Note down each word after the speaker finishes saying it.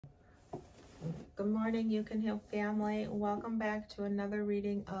Good morning, You Can Heal family. Welcome back to another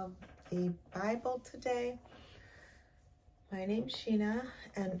reading of the Bible today. My name's Shena,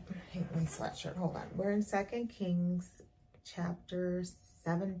 and I hate my sweatshirt. Hold on. We're in 2 Kings chapter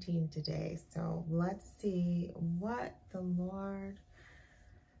 17 today. So let's see what the Lord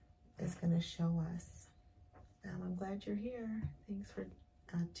is going to show us. I'm glad you're here. Thanks for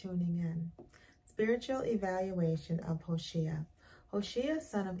tuning in. Spiritual evaluation of Hoshea. Hoshea,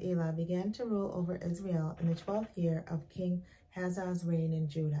 son of Elah, began to rule over Israel in the 12th year of King Hazaz's reign in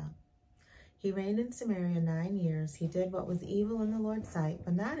Judah. He reigned in Samaria 9 years. He did what was evil in the Lord's sight,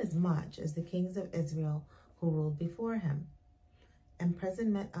 but not as much as the kings of Israel who ruled before him.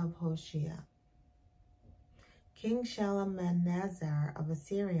 Imprisonment of Hoshea. King Shalmaneser of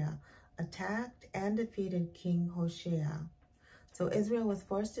Assyria attacked and defeated King Hoshea. So Israel was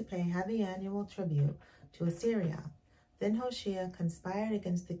forced to pay heavy annual tribute to Assyria. Then Hoshea conspired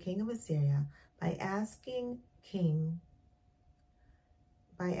against the king of Assyria by asking King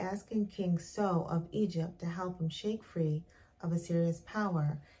So of Egypt to help him shake free of Assyria's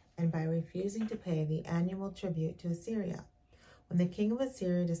power, and by refusing to pay the annual tribute to Assyria. When the king of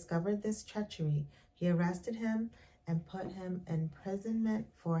Assyria discovered this treachery, he arrested him and put him in imprisonment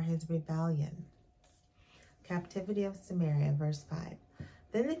for his rebellion. Captivity of Samaria, verse 5.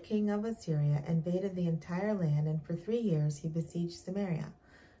 Then the king of Assyria invaded the entire land, and for 3 years he besieged Samaria.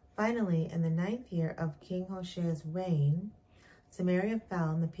 Finally, in the 9th year of King Hoshea's reign, Samaria fell,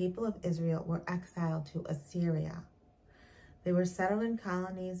 and the people of Israel were exiled to Assyria. They were settled in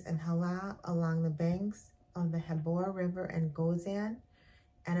colonies in Halah, along the banks of the Habor River and Gozan,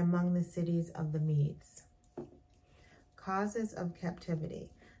 and among the cities of the Medes. Causes of captivity.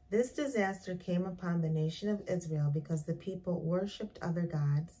 This disaster came upon the nation of Israel because the people worshipped other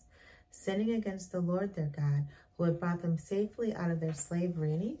gods, sinning against the Lord their God, who had brought them safely out of their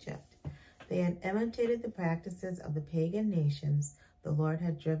slavery in Egypt. They had imitated the practices of the pagan nations the Lord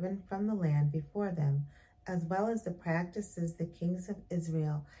had driven from the land before them, as well as the practices the kings of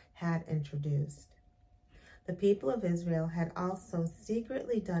Israel had introduced. The people of Israel had also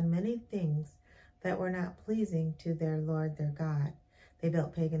secretly done many things that were not pleasing to their Lord their God. They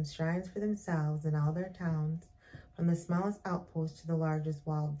built pagan shrines for themselves in all their towns, from the smallest outpost to the largest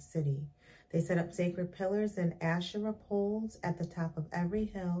walled city. They set up sacred pillars and Asherah poles at the top of every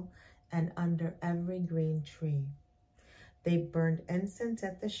hill and under every green tree. They burned incense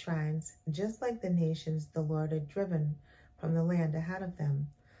at the shrines, just like the nations the Lord had driven from the land ahead of them.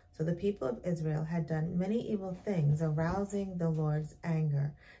 So the people of Israel had done many evil things, arousing the Lord's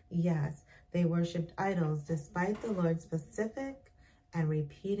anger. Yes, they worshipped idols despite the Lord's specific and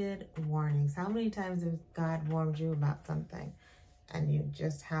repeated warnings. How many times has God warned you about something and you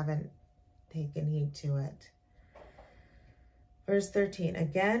just haven't taken heed to it? Verse 13,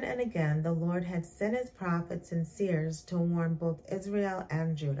 again and again the Lord had sent his prophets and seers to warn both Israel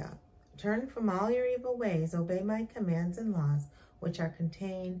and Judah. Turn from all your evil ways, obey my commands and laws, which are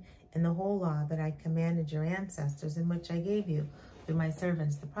contained in the whole law that I commanded your ancestors, and which I gave you through my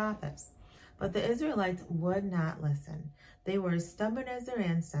servants the prophets. But the Israelites would not listen. They were as stubborn as their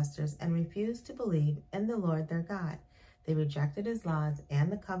ancestors and refused to believe in the Lord their God. They rejected his laws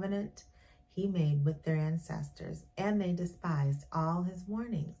and the covenant he made with their ancestors, and they despised all his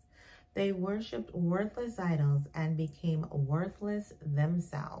warnings. They worshipped worthless idols and became worthless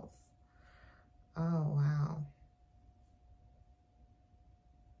themselves. Oh, wow.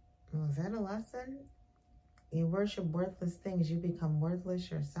 Was that a lesson? You worship worthless things, you become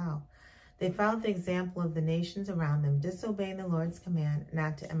worthless yourself. They followed the example of the nations around them, disobeying the Lord's command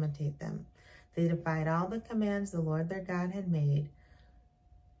not to imitate them. They defied all the commands the Lord their God had made.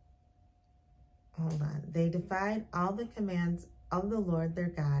 They defied all the commands of the Lord their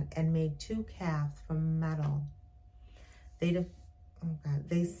God and made 2 calves from metal.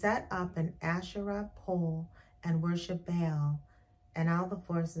 They set up an Asherah pole and worshiped Baal and all the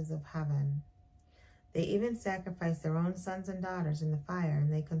forces of heaven. They even sacrificed their own sons and daughters in the fire,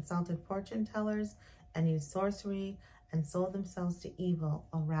 and they consulted fortune tellers and used sorcery and sold themselves to evil,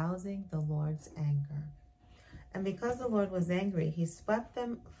 arousing the Lord's anger. And because the Lord was angry, he swept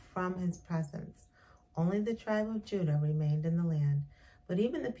them from his presence. Only the tribe of Judah remained in the land. But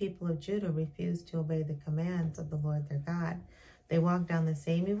even the people of Judah refused to obey the commands of the Lord their God. They walked down the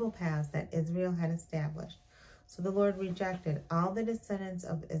same evil paths that Israel had established. So the Lord rejected all the descendants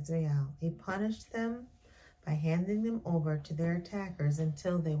of Israel. He punished them by handing them over to their attackers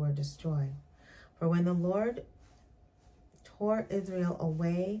until they were destroyed. For when the Lord tore Israel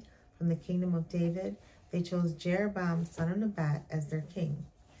away from the kingdom of David, they chose Jeroboam, son of Nebat, as their king.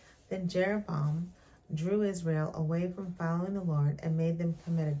 Then Jeroboam drew Israel away from following the Lord and made them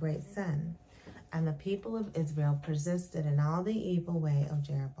commit a great sin. And the people of Israel persisted in all the evil way of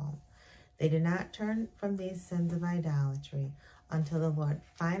Jeroboam. They did not turn from these sins of idolatry until the Lord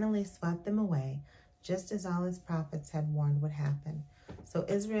finally swept them away, just as all his prophets had warned would happen. So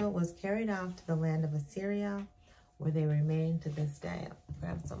Israel was carried off to the land of Assyria, where they remain to this day. I'll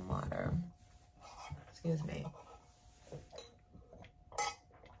grab some water. Excuse me.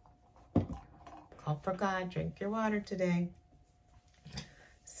 Call for God. Drink your water today.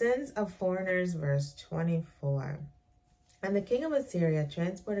 Sins of foreigners, verse 24. And the king of Assyria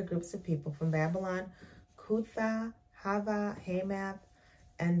transported groups of people from Babylon, Cutha, Hava, Hamath,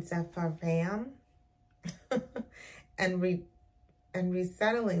 and Sepharvaim, and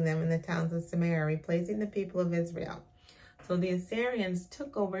resettling them in the towns of Samaria, replacing the people of Israel. So the Assyrians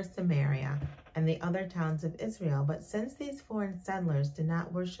took over Samaria and the other towns of Israel. But since these foreign settlers did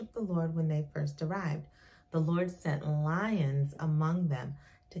not worship the Lord when they first arrived, the Lord sent lions among them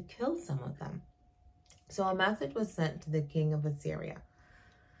to kill some of them. So a message was sent to the king of Assyria.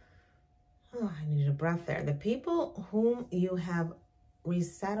 Oh, I needed a breath there. The people whom you have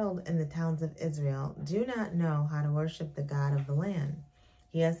resettled in the towns of Israel do not know how to worship the God of the land.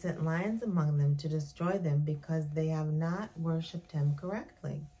 He has sent lions among them to destroy them because they have not worshipped him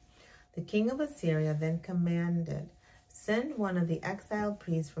correctly. The king of Assyria then commanded, send one of the exiled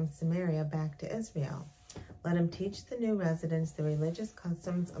priests from Samaria back to Israel. Let him teach the new residents the religious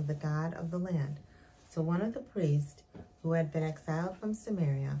customs of the God of the land. So one of the priests who had been exiled from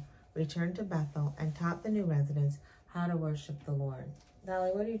Samaria returned to Bethel and taught the new residents how to worship the Lord.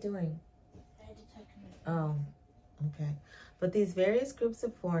 Dolly, what are you doing? I had to tuck my phone. Oh, okay. But these various groups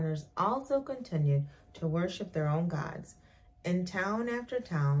of foreigners also continued to worship their own gods. In town after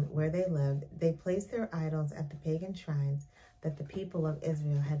town where they lived, they placed their idols at the pagan shrines that the people of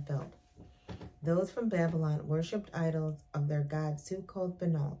Israel had built. Those from Babylon worshipped idols of their god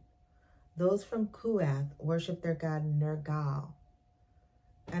Succoth-Benoth. Those from Cuath worshipped their god Nergal.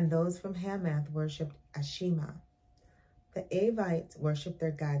 And those from Hamath worshipped Ashima. The Avites worshipped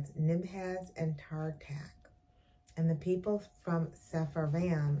their gods Nibhaz and Tartak. And the people from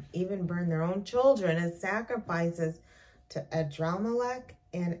Sepharvaim even burned their own children as sacrifices to Adramelech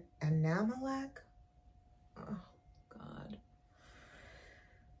and Anamelech. Oh, God.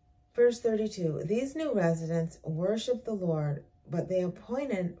 Verse 32, these new residents worshiped the Lord, but they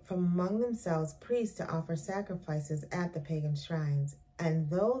appointed from among themselves priests to offer sacrifices at the pagan shrines. And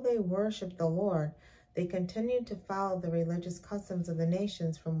though they worshiped the Lord, they continued to follow the religious customs of the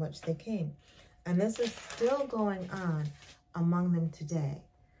nations from which they came. And this is still going on among them today.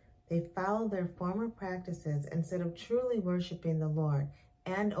 They follow their former practices instead of truly worshiping the Lord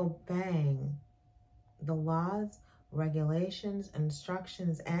and obeying the laws, regulations,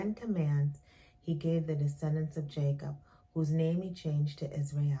 instructions, and commands he gave the descendants of Jacob, whose name he changed to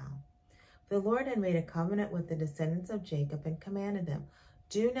Israel. The Lord had made a covenant with the descendants of Jacob and commanded them,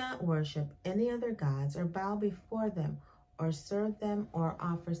 do not worship any other gods or bow before them or serve them or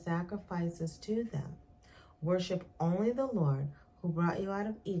offer sacrifices to them. Worship only the Lord who brought you out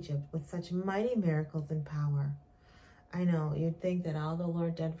of Egypt with such mighty miracles and power. I know, you'd think that all the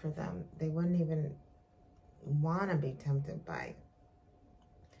Lord did for them, they wouldn't even want to be tempted by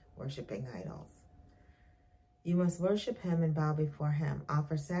worshiping idols. You must worship him and bow before him.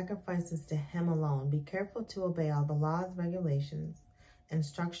 Offer sacrifices to him alone. Be careful to obey all the laws, regulations,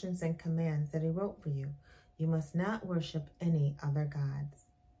 instructions, and commands that he wrote for you. You must not worship any other gods.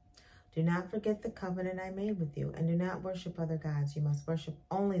 Do not forget the covenant I made with you, and do not worship other gods. You must worship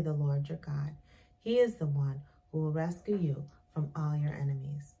only the Lord your God. He is the one who will rescue you from all your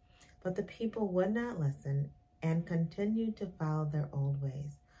enemies. But the people would not listen and continued to follow their old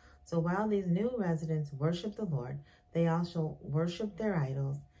ways. So while these new residents worship the Lord, they also worship their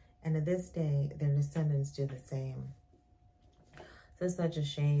idols, and to this day, their descendants do the same. So it's such a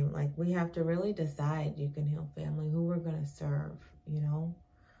shame. Like, we have to really decide, You Can Heal family, who we're going to serve, you know?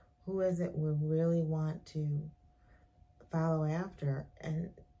 Who is it we really want to follow after? And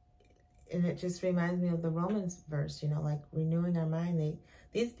it just reminds me of the Romans verse, you know, like renewing our mind.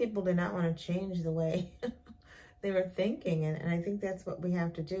 These people did not want to change the way they were thinking. And I think that's what we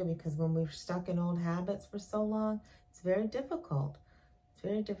have to do, because when we're stuck in old habits for so long, it's very difficult. It's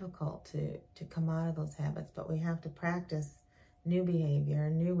very difficult to come out of those habits, but we have to practice new behavior,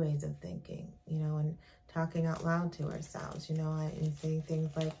 new ways of thinking, you know, and talking out loud to ourselves, you know, and saying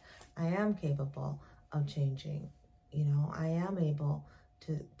things like, I am capable of changing, you know, I am able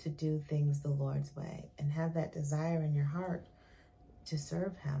to do things the Lord's way, and have that desire in your heart to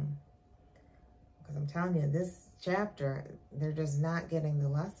serve him. Because I'm telling you, this chapter, they're just not getting the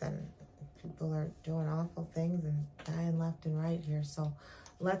lesson. People are doing awful things and dying left and right here. So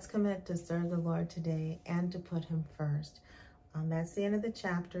Let's commit to serve the Lord today and to put him first. That's the end of the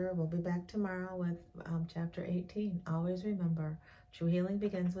chapter. We'll be back tomorrow with chapter 18. Always remember, true healing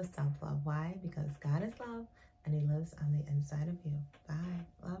begins with self-love. Why? Because God is love and he lives on the inside of you. Bye.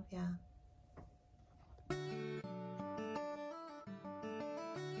 Love ya.